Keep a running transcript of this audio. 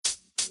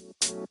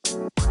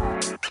Welcome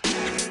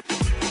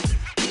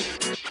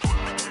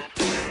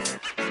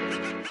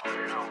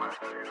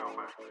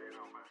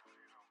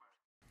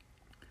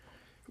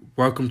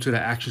to the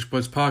Action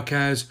Sports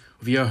Podcast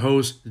with your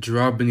host,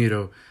 Gerard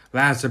Benito.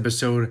 Last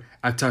episode,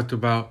 I talked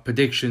about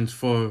predictions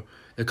for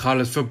the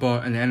college football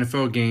and the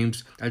NFL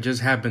games that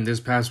just happened this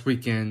past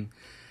weekend.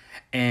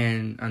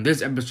 And on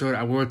this episode,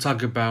 I will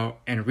talk about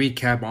and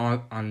recap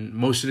on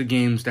most of the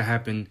games that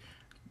happened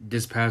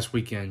this past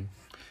weekend.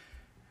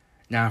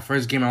 Now,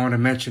 first game I want to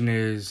mention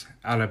is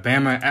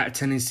Alabama at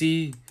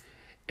Tennessee.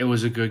 It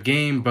was a good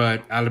game,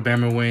 but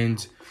Alabama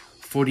wins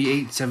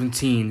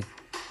 48-17.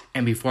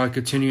 And before I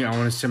continue, I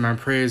want to send my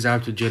prayers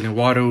out to Jalen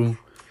Waddle.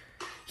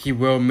 He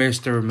will miss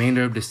the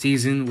remainder of the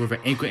season with an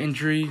ankle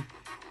injury.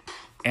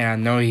 And I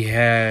know he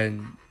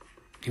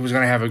was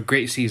going to have a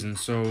great season.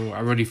 So I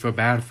really feel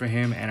bad for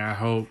him, and I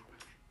hope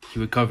he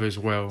recovers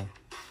well.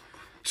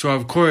 So,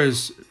 of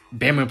course,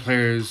 Bama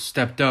players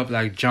stepped up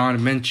like John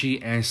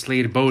Mechie and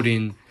Slade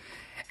Bowden.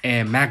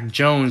 And Mac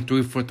Jones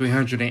threw for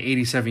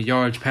 387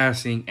 yards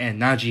passing,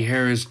 and Najee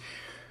Harris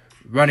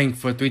running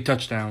for 3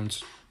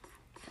 touchdowns.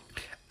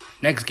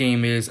 Next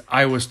game is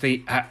Iowa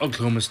State at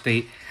Oklahoma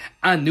State.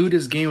 I knew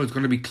this game was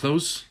going to be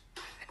close,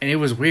 and it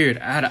was weird.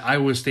 I had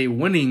Iowa State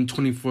winning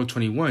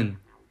 24-21,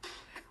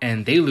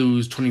 and they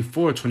lose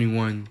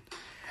 24-21.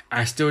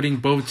 I still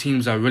think both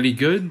teams are really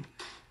good.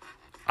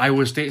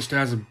 Iowa State still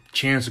has a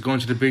chance to go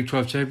into the Big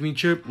 12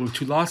 championship with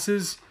 2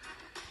 losses.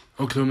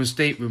 Oklahoma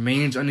State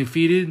remains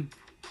undefeated,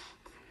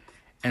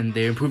 and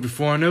they improved to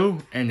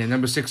 4-0, and they're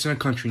number 6 in the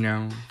country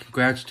now.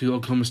 Congrats to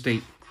Oklahoma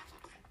State.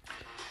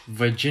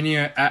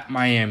 Virginia at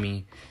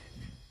Miami.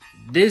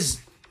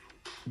 This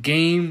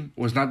game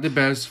was not the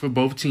best for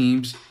both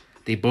teams.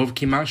 They both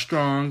came out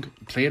strong,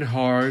 played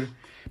hard,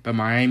 but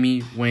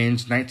Miami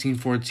wins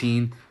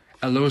 19-14.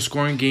 A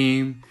low-scoring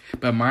game,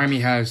 but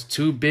Miami has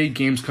 2 big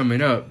games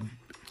coming up.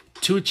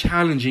 2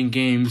 challenging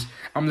games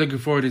I'm looking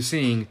forward to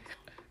seeing.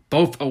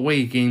 Both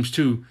away games,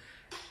 too.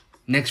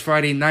 Next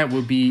Friday night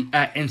will be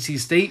at NC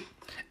State,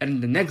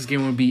 and the next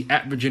game will be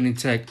at Virginia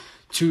Tech.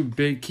 2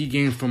 big key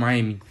games for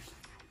Miami.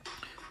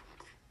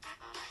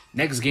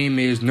 Next game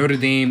is Notre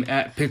Dame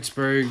at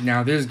Pittsburgh.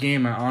 Now, this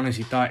game, I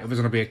honestly thought it was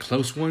going to be a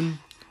close one.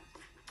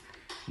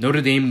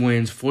 Notre Dame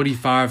wins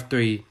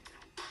 45-3.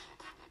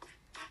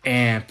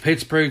 And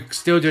Pittsburgh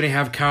still didn't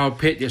have Kyle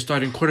Pitt, their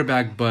starting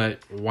quarterback, but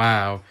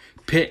wow.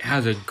 Pitt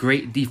has a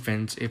great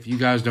defense, if you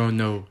guys don't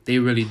know. They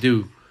really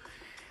do.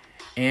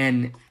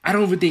 And I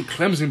don't even think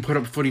Clemson put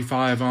up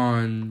 45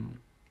 on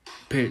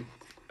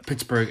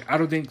Pittsburgh. I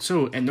don't think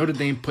so. And Notre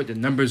Dame put the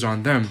numbers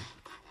on them.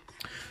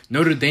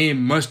 Notre Dame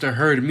must have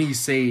heard me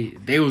say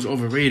they was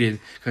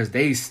overrated because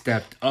they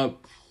stepped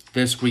up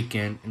this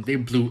weekend and they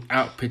blew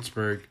out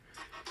Pittsburgh.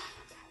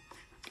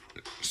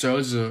 So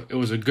it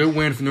was a good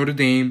win for Notre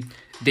Dame.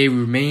 They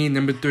remain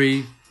number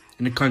 3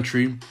 in the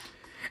country,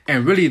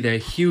 and really the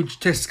huge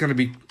test is gonna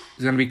be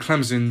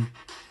Clemson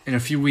in a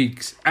few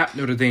weeks at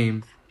Notre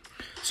Dame.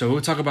 So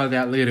we'll talk about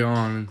that later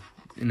on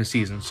in the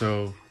season.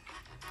 So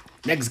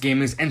next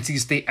game is NC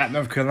State at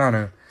North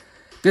Carolina.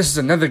 This is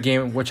another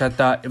game which I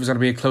thought it was going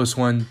to be a close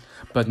one,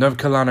 but North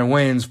Carolina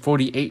wins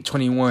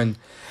 48-21.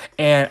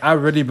 And I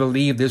really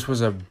believe this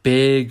was a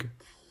big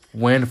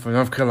win for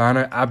North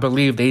Carolina. I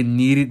believe they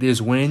needed this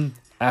win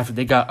after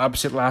they got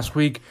upset last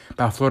week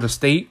by Florida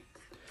State.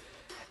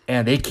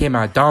 And they came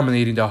out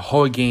dominating the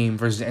whole game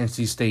versus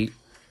NC State.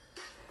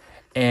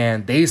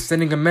 And they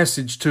sending a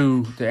message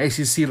to the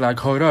ACC like,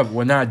 hold up,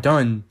 we're not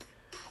done.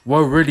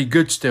 We're really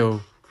good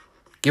still.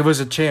 Give us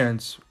a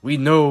chance. We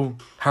know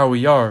how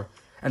we are.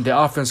 And the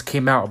offense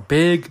came out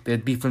big. The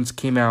defense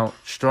came out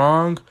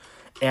strong.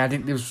 And I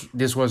think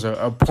this was an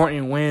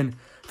important win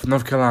for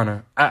North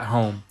Carolina at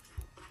home.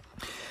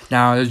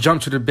 Now, let's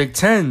jump to the Big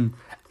Ten.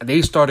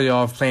 They started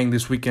off playing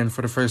this weekend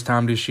for the first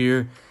time this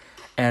year.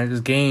 And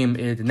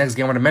the next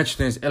game I want to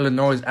mention is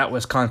Illinois at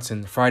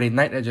Wisconsin. Friday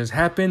night that just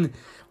happened.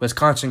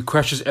 Wisconsin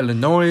crushes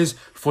Illinois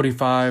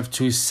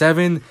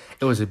 45-7.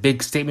 It was a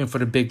big statement for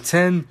the Big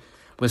Ten.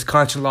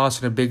 Wisconsin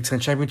lost in the Big Ten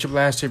championship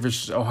last year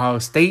versus Ohio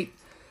State.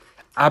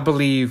 I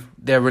believe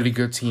they're a really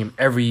good team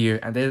every year,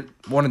 and they're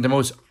one of the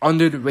most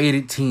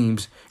underrated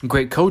teams.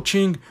 Great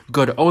coaching,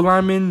 good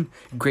O-linemen,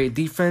 great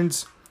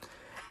defense,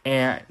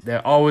 and they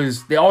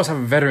always have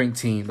a veteran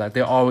team. Like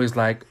they're always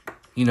they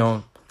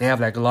have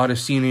like a lot of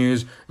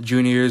seniors,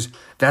 juniors.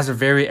 That's a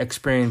very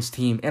experienced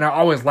team, and I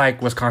always like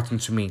Wisconsin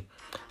to me.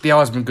 They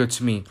always been good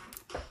to me.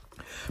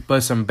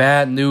 But some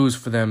bad news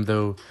for them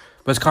though.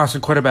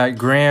 Wisconsin quarterback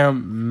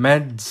Graham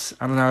Meds,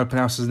 I don't know how to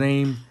pronounce his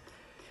name.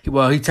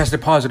 He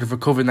tested positive for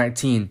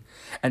COVID-19,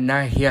 and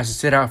now he has to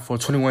sit out for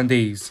 21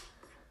 days.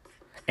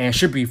 And it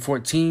should be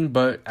 14,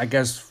 but I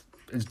guess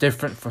it's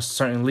different for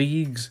certain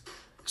leagues.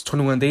 It's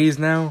 21 days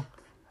now.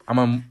 I'm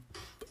going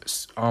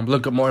to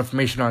look up more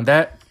information on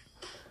that.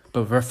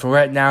 But for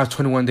right now, it's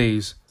 21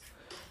 days.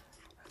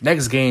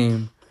 Next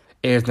game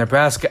is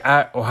Nebraska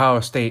at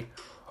Ohio State.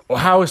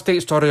 Ohio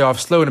State started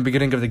off slow in the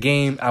beginning of the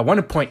game. At one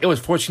point, it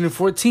was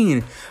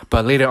 14-14.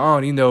 But later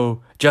on,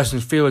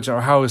 Justin Fields and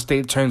Ohio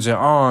State turns it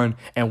on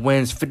and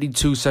wins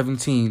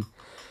 52-17.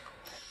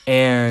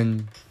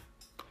 And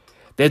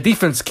their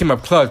defense came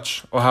up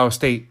clutch, Ohio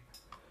State,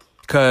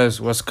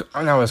 because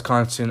not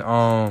Wisconsin.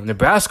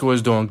 Nebraska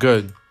was doing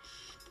good.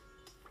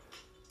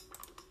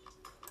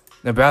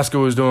 Nebraska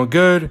was doing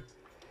good,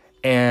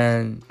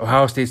 and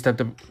Ohio State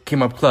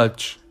came up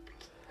clutch,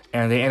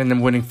 and they ended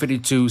up winning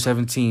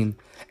 52-17.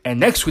 And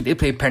next week, they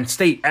play Penn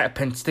State at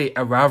Penn State,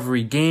 a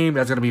rivalry game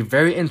that's going to be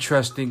very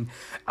interesting.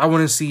 I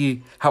want to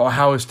see how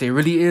Ohio State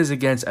really is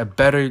against a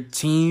better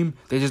team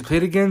they just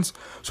played against,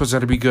 so it's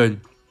going to be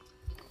good.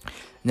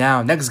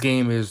 Now, next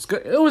game is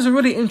good. It was a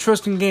really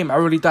interesting game. I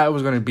really thought it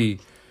was going to be.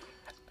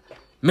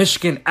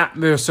 Michigan at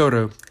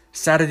Minnesota.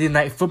 Saturday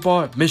Night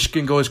Football,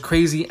 Michigan goes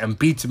crazy and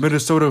beats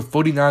Minnesota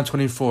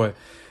 49-24.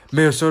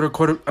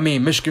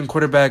 Michigan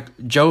quarterback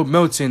Joe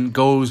Milton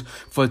goes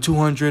for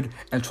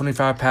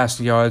 225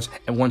 passing yards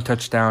and 1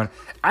 touchdown.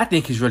 I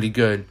think he's really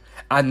good.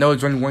 I know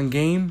it's only one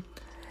game,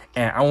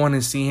 and I want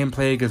to see him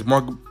play against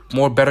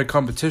more better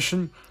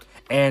competition.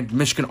 And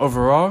Michigan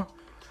overall,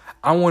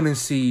 I want to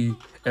see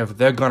if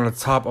they're going to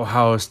top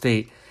Ohio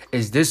State.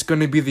 Is this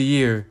going to be the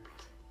year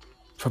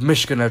for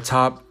Michigan to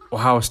top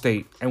Ohio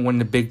State and win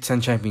the Big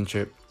Ten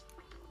championship?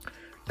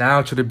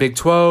 Now to the Big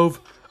 12,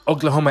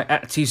 Oklahoma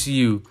at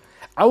TCU.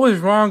 I was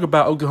wrong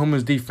about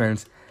Oklahoma's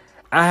defense.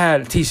 I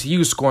had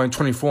TCU scoring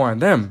 24 on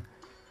them,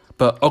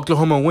 but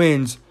Oklahoma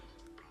wins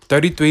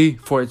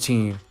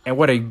 33-14. And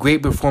what a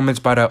great performance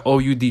by the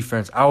OU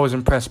defense. I was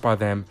impressed by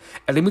them.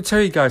 And let me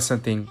tell you guys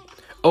something.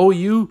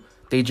 OU,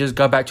 they just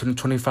got back to the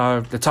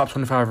top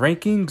 25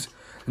 rankings,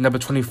 number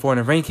 24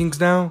 in the rankings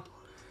now.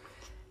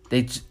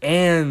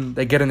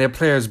 They're getting their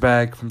players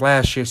back from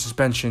last year's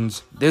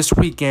suspensions this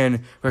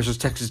weekend versus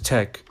Texas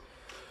Tech.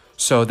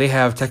 So they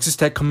have Texas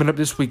Tech coming up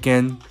this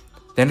weekend,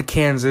 then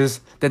Kansas,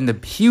 then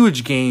the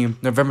huge game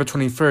November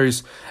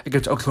 21st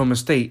against Oklahoma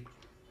State.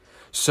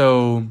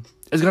 So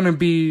it's going to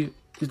be,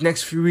 these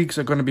next few weeks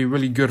are going to be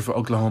really good for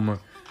Oklahoma.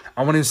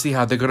 I want to see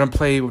how they're going to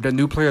play with the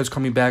new players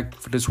coming back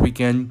for this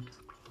weekend.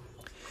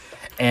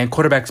 And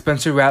quarterback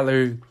Spencer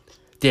Rattler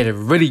did it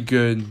really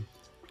good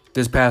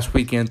this past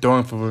weekend,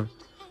 throwing for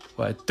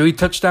 3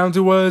 touchdowns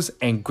it was,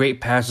 and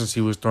great passes he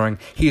was throwing.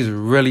 He is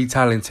really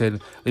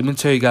talented. Let me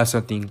tell you guys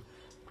something.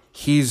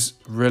 He's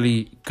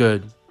really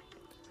good.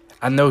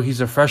 I know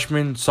he's a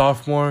freshman,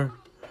 sophomore,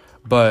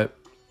 but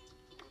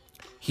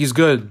he's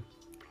good.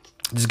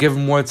 Just give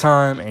him more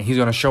time, and he's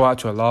going to show out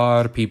to a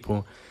lot of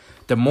people.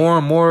 The more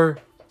and more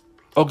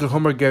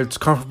Oklahoma gets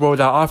comfortable with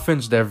that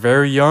offense, they're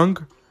very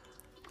young,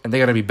 and they're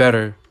going to be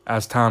better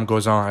as time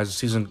goes on, as the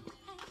season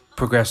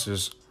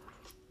progresses.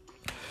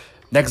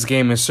 Next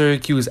game is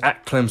Syracuse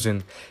at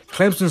Clemson.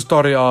 Clemson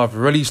started off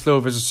really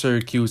slow versus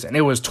Syracuse, and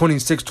it was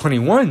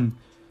 26-21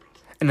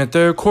 in the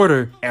third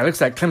quarter. And it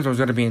looks like Clemson was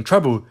going to be in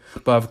trouble.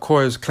 But, of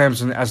course,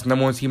 Clemson, as the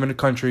number 1 team in the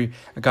country,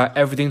 got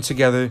everything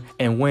together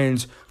and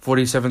wins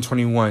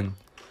 47-21.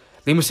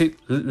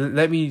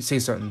 Let me say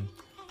something.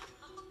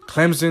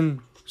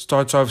 Clemson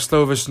starts off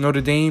slow versus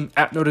Notre Dame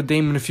at Notre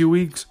Dame in a few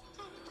weeks.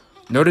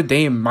 Notre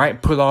Dame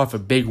might pull off a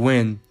big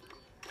win.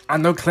 I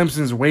know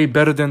Clemson's way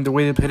better than the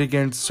way they played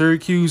against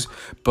Syracuse,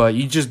 but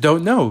you just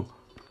don't know.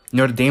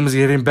 Notre Dame is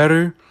getting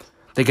better.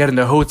 They're getting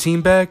the whole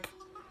team back.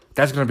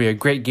 That's going to be a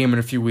great game in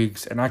a few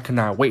weeks, and I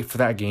cannot wait for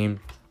that game.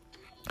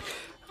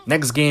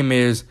 Next game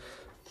is,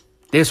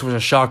 this was a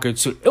shocker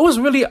too. It was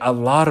really a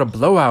lot of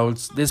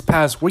blowouts this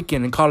past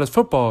weekend in college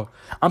football.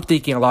 I'm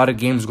thinking a lot of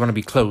games are going to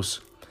be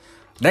close.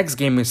 Next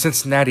game is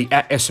Cincinnati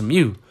at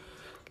SMU.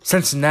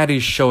 Cincinnati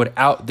showed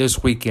out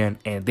this weekend,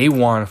 and they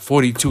won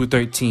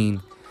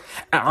 42-13.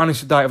 I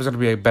honestly thought it was going to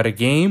be a better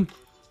game.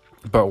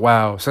 But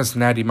wow,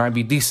 Cincinnati might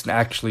be decent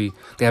actually.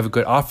 They have a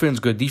good offense,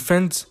 good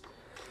defense.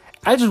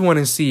 I just want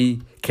to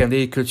see, can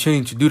they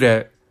continue to do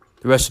that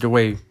the rest of the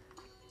way?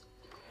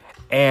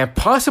 And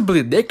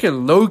possibly they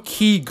can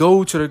low-key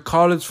go to the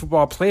college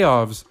football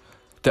playoffs.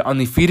 They're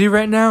undefeated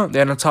right now.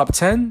 They're in the top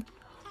 10.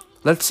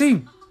 Let's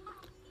see.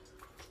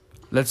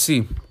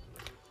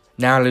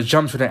 Now let's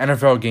jump to the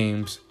NFL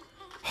games.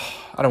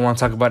 I don't want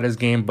to talk about this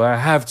game, but I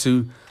have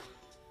to.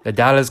 The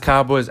Dallas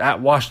Cowboys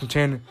at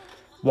Washington.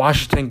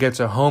 Washington gets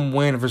a home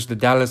win versus the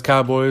Dallas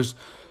Cowboys,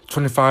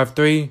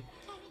 25-3.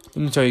 Let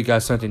me tell you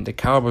guys something. The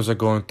Cowboys are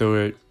going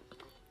through it,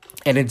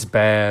 and it's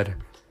bad.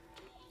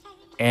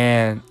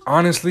 And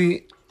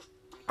honestly,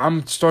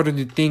 I'm starting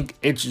to think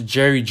it's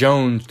Jerry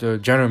Jones, the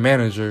general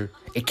manager.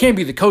 It can't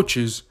be the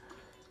coaches,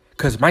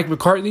 because Mike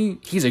McCarthy,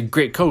 he's a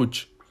great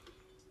coach.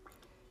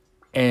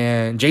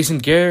 And Jason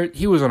Garrett,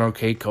 he was an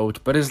okay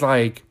coach, but it's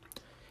like,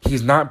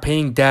 he's not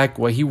paying Dak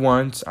what he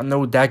wants. I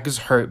know Dak is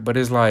hurt, but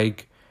it's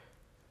like,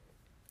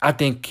 I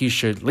think he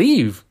should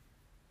leave.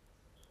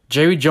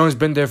 Jerry Jones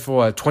been there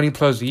for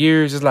 20-plus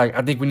years. It's like,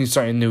 I think we need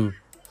something new.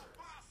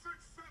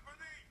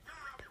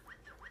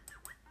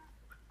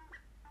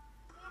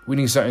 We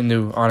need something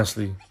new,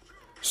 honestly.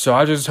 So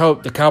I just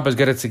hope the Cowboys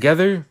get it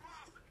together.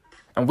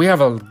 And we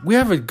have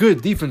a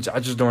good defense.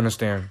 I just don't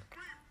understand.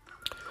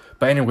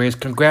 But anyways,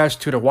 congrats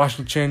to the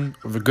Washington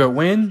with a good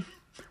win.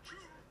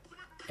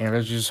 And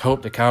let's just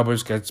hope the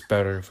Cowboys gets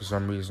better for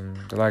some reason.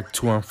 They're like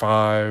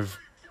 2-5.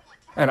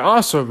 And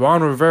also,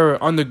 Ron Rivera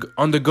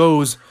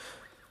undergoes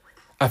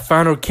a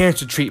final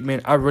cancer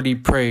treatment. I really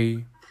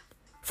pray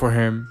for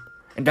him.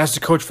 And that's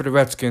the coach for the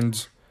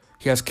Redskins.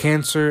 He has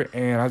cancer,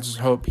 and I just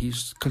hope he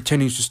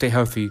continues to stay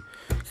healthy.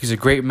 He's a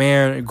great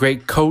man, a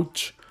great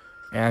coach,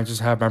 and I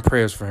just have my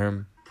prayers for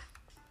him.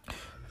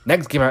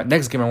 Next game I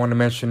want to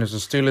mention is the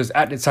Steelers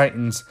at the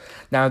Titans.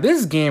 Now,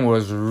 this game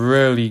was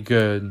really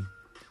good.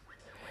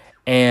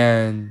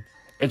 And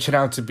it turned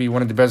out to be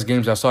one of the best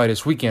games I saw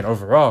this weekend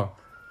overall.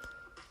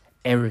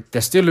 And the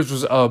Steelers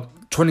was up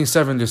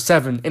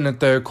 27-7 in the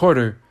third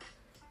quarter.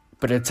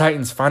 But the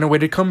Titans found a way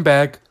to come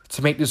back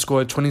to make the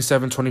score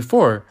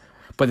 27-24.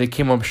 But they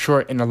came up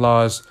short in the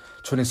loss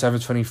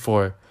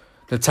 27-24.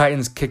 The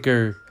Titans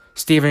kicker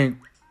Steven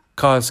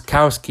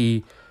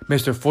Gostkowski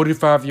missed a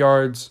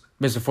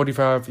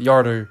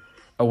 45-yarder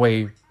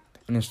away.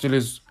 And the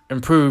Steelers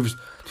improves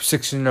to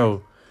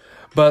 6-0.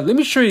 But let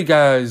me show you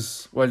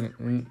guys,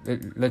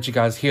 let you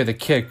guys hear the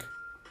kick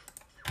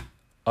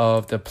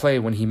of the play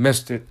when he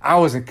missed it. I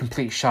was in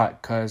complete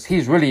shock because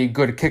he's really a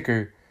good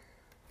kicker.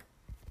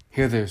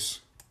 Hear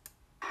this.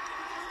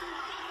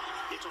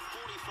 It's a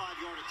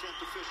 45-yard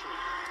attempt officially.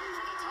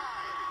 For the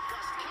tie,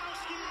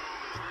 Gostkowski.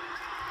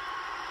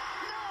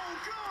 No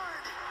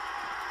good.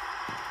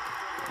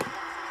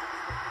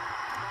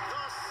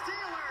 The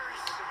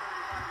Steelers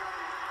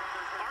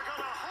are going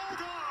to hold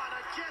on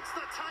against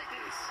the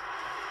Titans.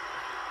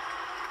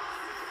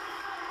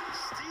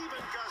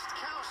 Steven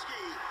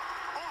Gostkowski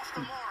off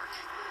the mark.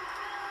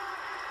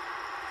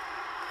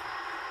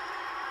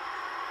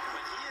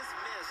 When he is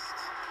missed,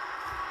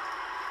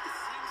 it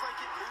seems like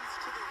it moves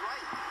to the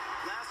right.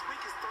 Last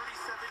week his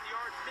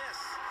 37-yard miss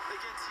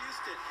against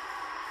Houston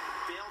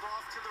bailed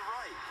off to the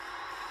right.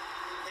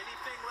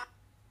 Anything left?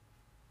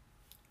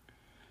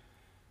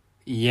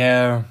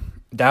 Yeah,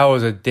 that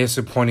was a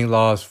disappointing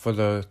loss for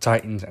the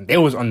Titans. And they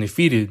was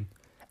undefeated.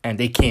 And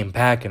they came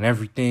back and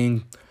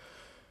everything.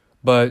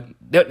 But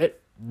they're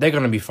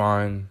going to be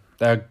fine.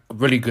 They're a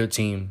really good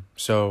team.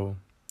 So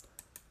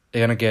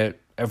they're going to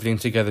get everything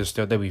together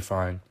still. They'll be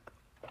fine.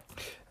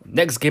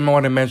 Next game I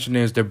want to mention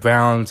is the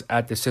Browns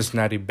at the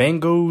Cincinnati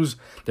Bengals.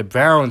 The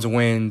Browns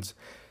wins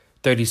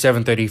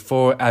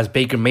 37-34 as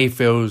Baker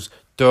Mayfield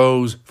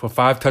throws for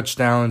 5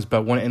 touchdowns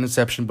but 1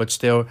 interception. But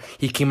still,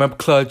 he came up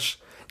clutch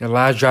in the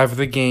last drive of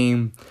the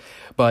game.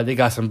 But they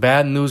got some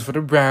bad news for the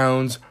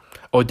Browns.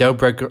 Odell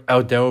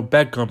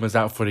Beckham is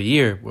out for the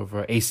year with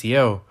an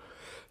ACL.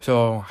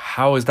 So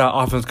how is that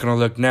offense going to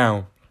look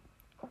now?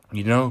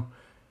 You know?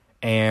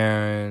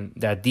 And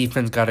that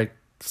defense got to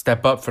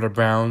step up for the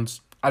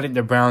Browns. I think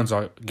the Browns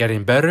are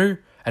getting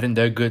better. I think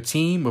they're a good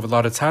team with a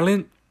lot of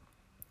talent.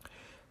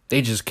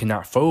 They just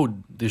cannot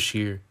fold this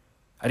year.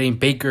 I think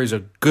Baker is a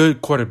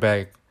good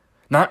quarterback.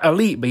 Not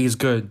elite, but he's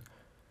good.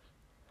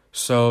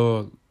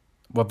 So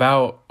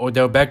without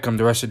Odell Beckham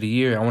the rest of the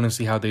year, I want to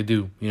see how they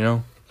do, you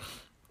know?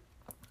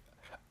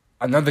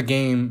 Another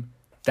game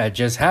that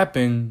just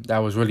happened that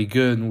was really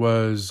good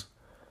was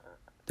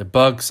the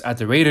Bucs at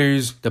the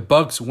Raiders. The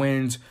Bucs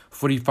wins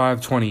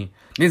 45-20.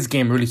 This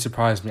game really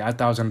surprised me. I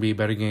thought it was going to be a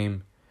better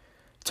game.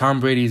 Tom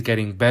Brady is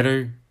getting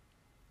better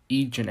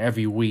each and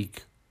every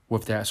week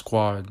with that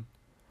squad.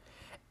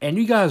 And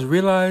you guys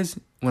realize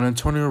when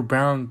Antonio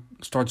Brown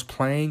starts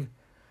playing,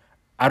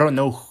 I don't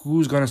know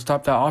who's going to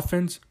stop that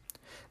offense.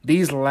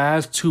 These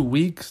last 2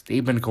 weeks,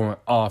 they've been going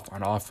off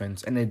on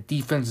offense. And the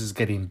defense is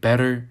getting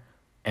better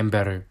and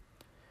better.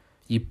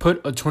 You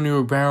put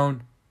Antonio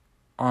Brown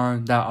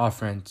on that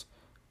offense,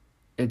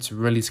 it's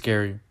really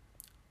scary.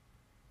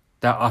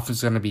 That offense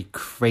is going to be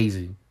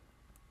crazy.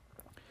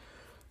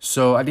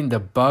 So I think the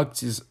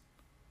Bucs is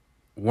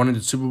one of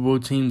the Super Bowl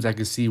teams I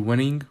could see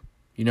winning,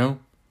 you know?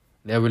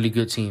 They're a really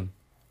good team.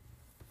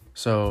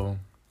 So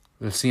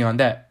let's see on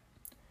that.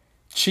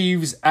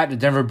 Chiefs at the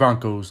Denver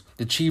Broncos.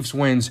 The Chiefs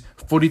wins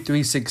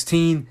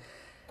 43-16.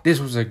 This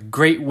was a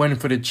great win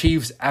for the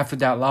Chiefs after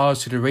that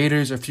loss to the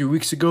Raiders a few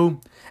weeks ago.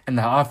 And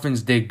the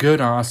offense did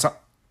good on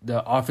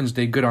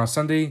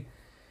Sunday.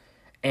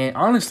 And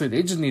honestly,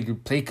 they just need to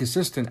play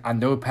consistent. I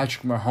know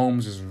Patrick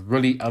Mahomes is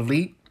really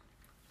elite.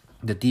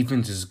 The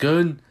defense is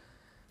good.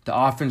 The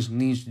offense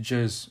needs to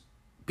just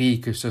be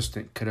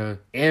consistent. Because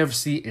the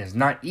AFC is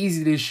not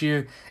easy this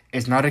year.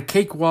 It's not a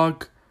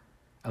cakewalk.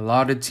 A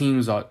lot of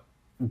teams are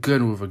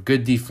good with a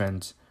good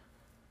defense.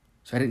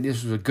 So I think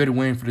this was a good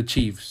win for the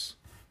Chiefs.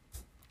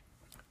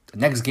 The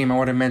next game I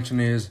want to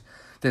mention is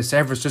the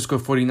San Francisco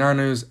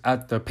 49ers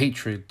at the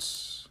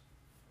Patriots.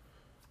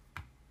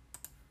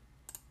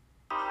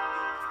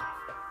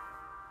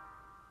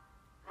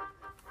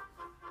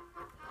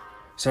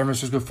 San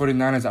Francisco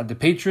 49ers at the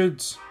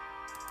Patriots.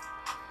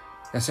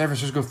 The San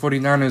Francisco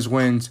 49ers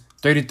wins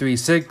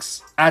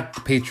 33-6 at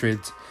the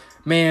Patriots.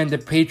 Man, the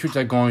Patriots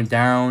are going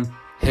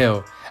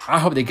downhill. I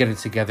hope they get it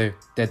together,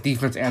 the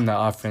defense and the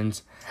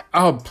offense.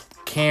 I hope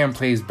Cam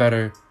plays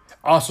better.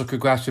 Also,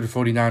 congrats to the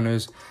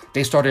 49ers.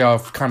 They started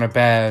off kind of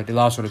bad. They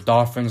lost to the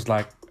Dolphins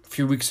like a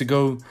few weeks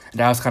ago. And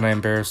that was kind of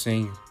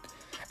embarrassing.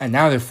 And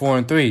now they're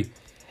 4-3.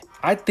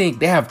 I think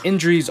they have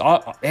injuries.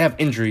 They have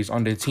injuries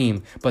on their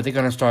team, but they're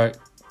gonna start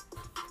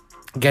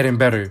getting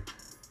better.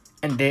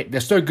 And they're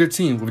still a good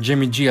team with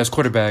Jimmy G as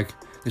quarterback.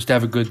 They still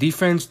have a good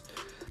defense.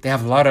 They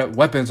have a lot of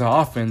weapons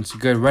on offense,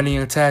 good running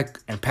attack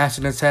and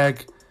passing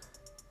attack.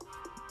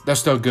 They're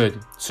still good.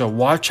 So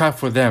watch out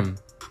for them.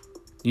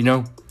 You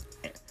know?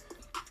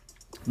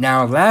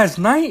 Now, last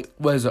night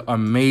was an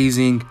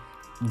amazing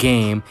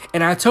game.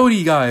 And I told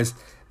you guys,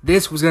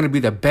 this was going to be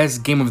the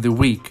best game of the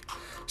week.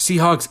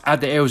 Seahawks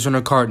at the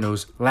Arizona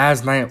Cardinals.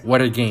 Last night,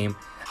 what a game.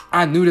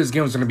 I knew this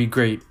game was going to be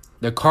great.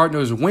 The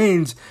Cardinals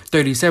wins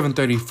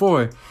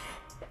 37-34.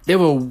 They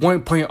were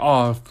 1 point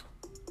off.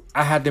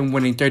 I had them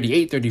winning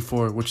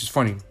 38-34, which is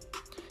funny.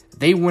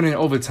 They won in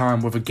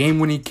overtime with a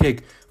game-winning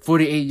kick,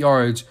 48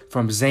 yards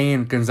from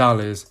Zane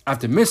Gonzalez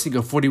after missing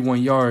a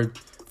 41-yard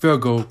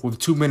field goal with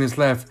 2 minutes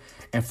left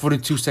and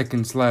 42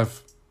 seconds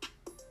left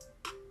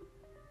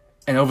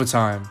in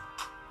overtime.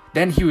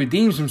 Then he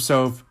redeems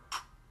himself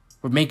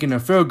with making a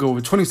field goal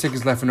with 20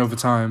 seconds left in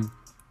overtime.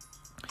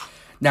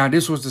 Now,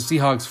 this was the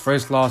Seahawks'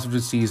 first loss of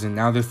the season.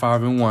 Now they're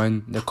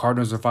 5-1. The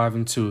Cardinals are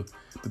 5-2.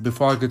 But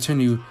before I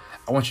continue,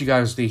 I want you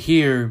guys to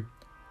hear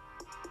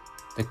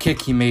the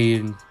kick he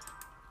made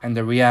and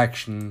the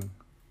reaction.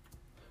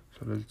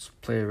 So let's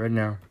play it right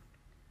now.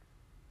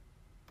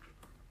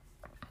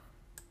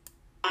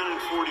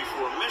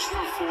 44, missed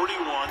from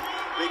 41,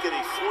 make it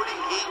a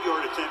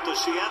 48-yard attempt.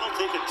 Does Seattle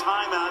take a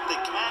timeout? They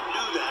can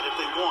do that if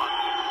they want.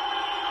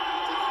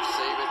 I think you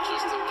save it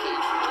just in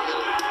case you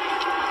get it.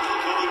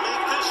 Can he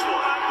make this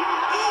one?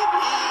 It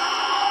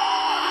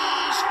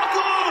is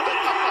good!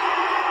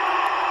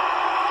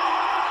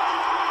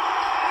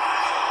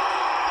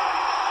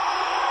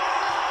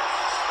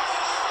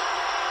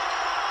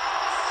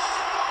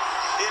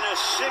 In a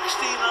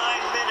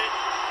 69-minute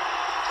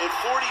and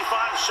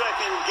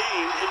 45-second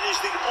game, it is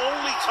the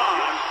only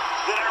time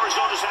that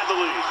Arizona's had the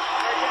lead.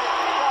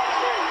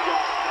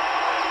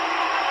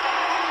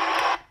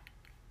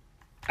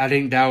 I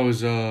think that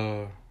was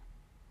a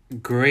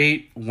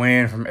great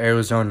win from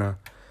Arizona.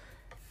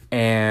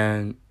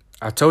 And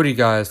I told you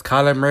guys,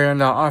 Kyler Murray on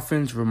that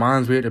offense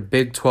reminds me of the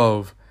Big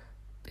 12.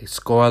 They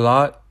score a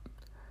lot.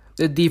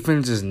 Their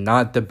defense is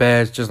not the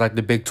best, just like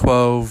the Big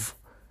 12.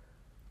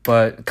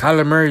 But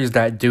Kyler Murray is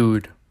that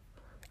dude.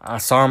 I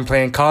saw him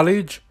play in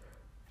college.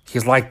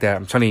 He's like that,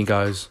 I'm telling you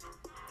guys.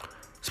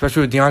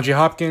 Especially with DeAndre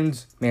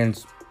Hopkins,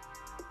 man's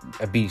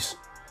a beast.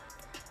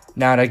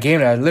 Now, that game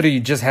that literally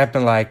just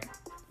happened like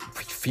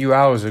a few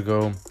hours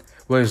ago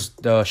was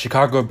the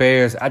Chicago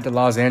Bears at the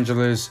Los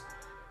Angeles.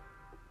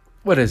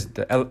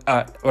 The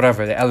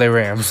LA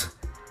Rams.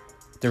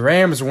 The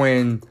Rams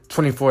win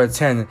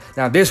 24-10.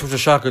 Now, this was a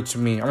shocker to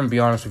me. I'm going to be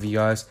honest with you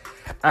guys.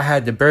 I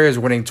had the Bears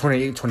winning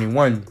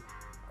 28-21.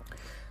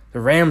 The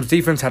Rams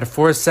defense had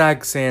 4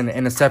 sacks and an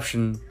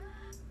interception,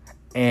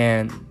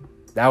 and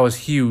that was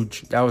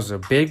huge. That was a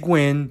big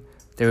win.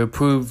 They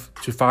improved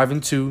to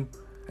 5-2,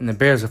 and the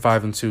Bears are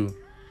 5-2.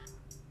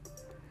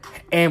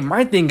 And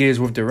my thing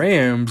is with the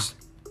Rams,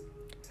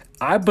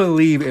 I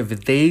believe if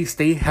they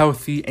stay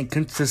healthy and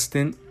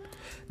consistent,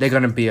 they're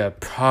gonna be a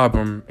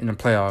problem in the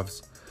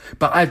playoffs.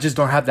 But I just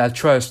don't have that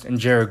trust in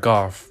Jared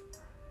Goff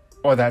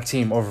or that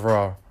team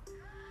overall.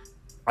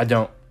 I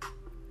don't.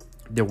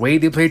 The way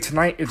they played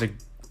tonight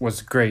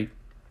was great.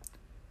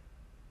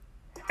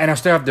 And I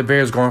still have the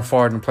Bears going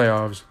forward in the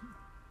playoffs.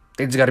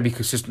 They just got to be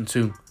consistent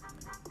too.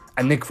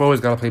 And Nick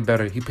Foles got to play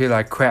better. He played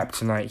like crap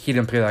tonight. He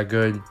didn't play that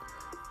good.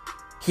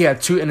 He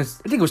had 2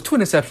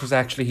 interceptions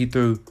actually he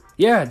threw.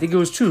 Yeah, I think it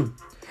was 2.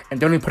 And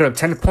they only put up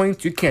 10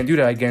 points. You can't do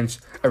that against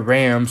a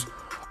Rams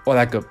or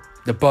like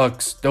the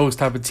Bucks, those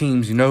type of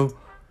teams, you know?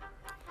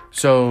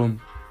 So,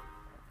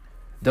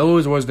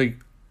 those was the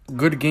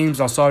good games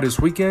I saw this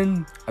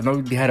weekend. I know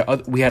we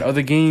had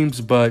other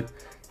games, but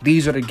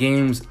these are the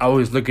games I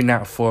was looking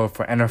out for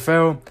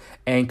NFL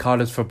and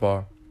college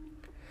football.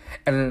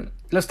 And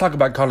let's talk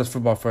about college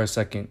football for a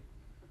second.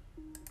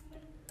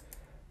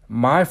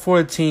 My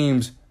 4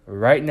 teams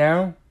right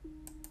now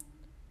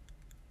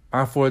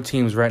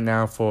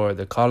for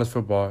the college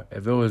football,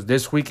 if it was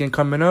this weekend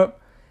coming up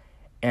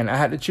and I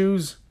had to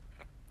choose,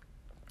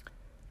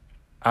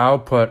 I'll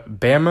put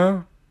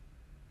Bama,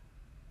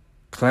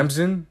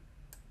 Clemson,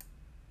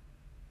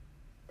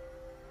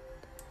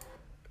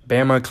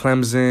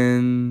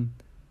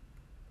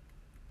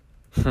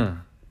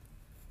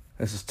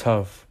 This is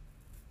tough.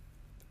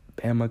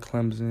 Bama,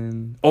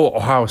 Clemson. Oh,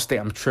 Ohio State.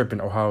 I'm tripping.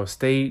 Ohio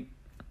State.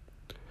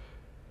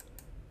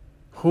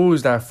 Who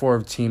is that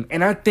 4th team?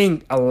 And I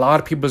think a lot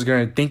of people is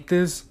going to think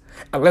this.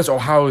 Unless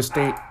Ohio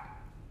State.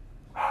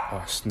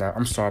 Oh, snap.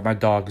 I'm sorry. My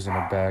dog is in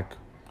the back.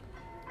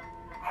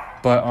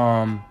 But,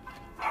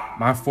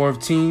 my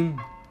 4th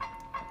team,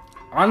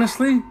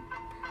 honestly,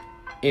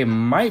 it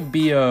might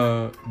be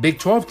a Big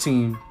 12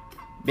 team.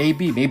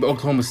 Maybe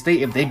Oklahoma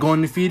State if they go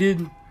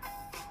undefeated.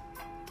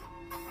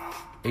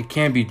 It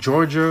can be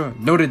Georgia.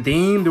 Notre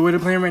Dame, the way they're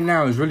playing right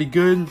now, is really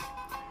good.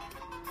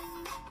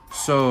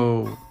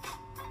 So,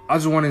 I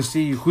just want to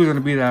see who's going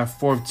to be that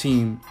 4th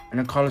team in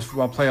the college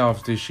football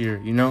playoffs this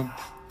year, you know?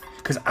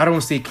 Because Because I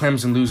don't see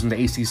Clemson losing the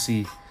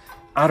ACC.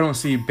 I don't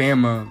see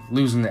Bama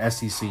losing the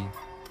SEC.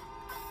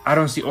 I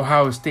don't see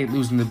Ohio State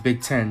losing the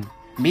Big Ten.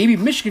 Maybe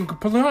Michigan could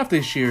pull it off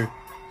this year.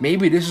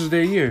 Maybe this is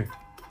their year.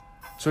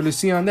 So let's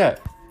see on that.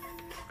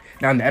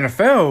 Now in the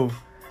NFL,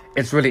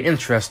 it's really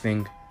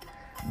interesting.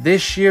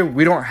 This year,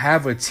 we don't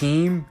have a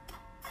team.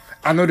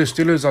 I know the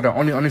Steelers are the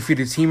only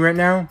undefeated team right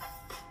now.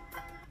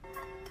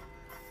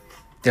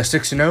 They're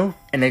 6-0,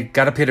 and they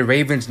got to play the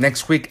Ravens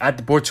next week at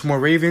the Baltimore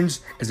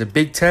Ravens. It's a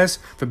big test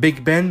for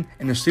Big Ben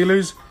and the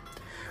Steelers.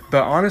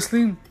 But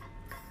honestly,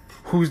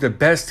 who's the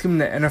best team in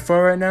the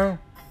NFL right now?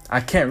 I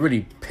can't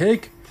really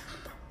pick.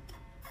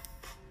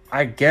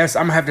 I guess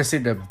I'm going to have to say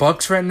the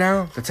Bucs right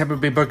now, the Tampa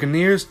Bay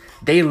Buccaneers.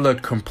 They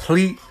look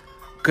complete.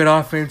 Good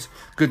offense,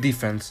 good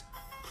defense.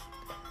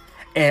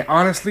 And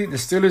honestly, the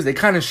Steelers, they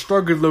kind of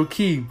struggled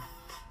low-key.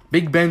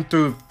 Big Ben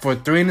threw for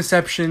 3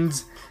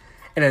 interceptions,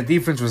 and the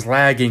defense was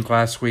lagging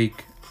last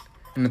week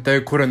in the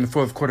third quarter and the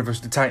fourth quarter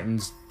versus the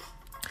Titans.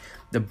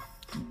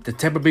 The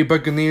Tampa Bay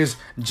Buccaneers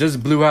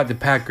just blew out the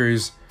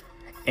Packers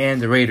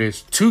and the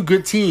Raiders. 2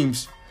 good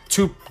teams,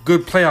 2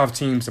 good playoff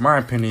teams, in my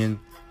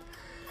opinion.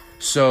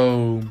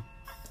 So,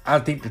 I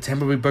think the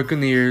Tampa Bay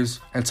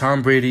Buccaneers and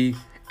Tom Brady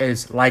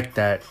is like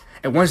that.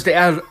 And once they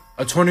add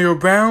Antonio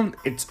Brown,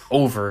 it's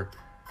over.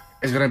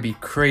 It's going to be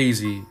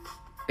crazy.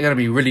 It's going to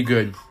be really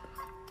good.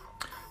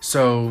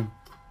 So,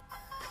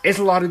 it's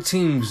a lot of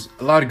teams,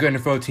 a lot of good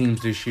NFL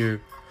teams this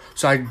year.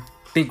 So, I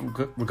think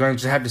we're going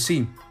to just have to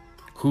see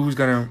who's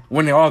going to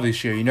win it all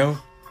this year, you know?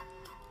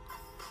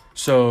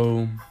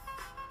 So,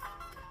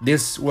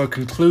 this will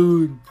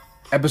conclude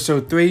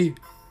episode 3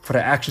 for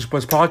the Action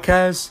Sports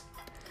Podcast.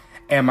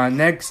 And my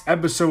next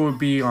episode will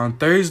be on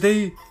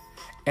Thursday.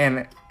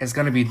 And it's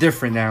going to be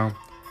different now.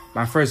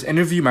 My first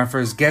interview, my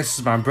first guest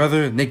is my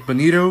brother, Nick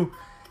Bonito.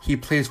 He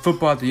plays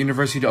football at the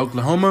University of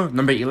Oklahoma,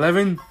 number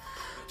 11.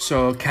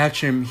 So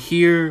catch him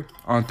here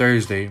on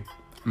Thursday.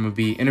 I'm going to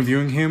be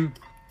interviewing him.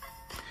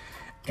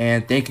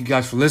 And thank you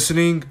guys for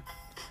listening.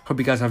 Hope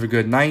you guys have a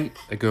good night,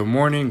 a good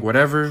morning,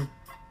 whatever.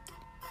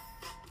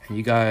 And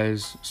you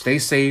guys stay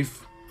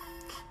safe,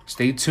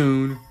 stay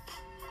tuned,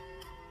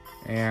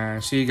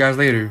 and see you guys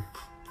later.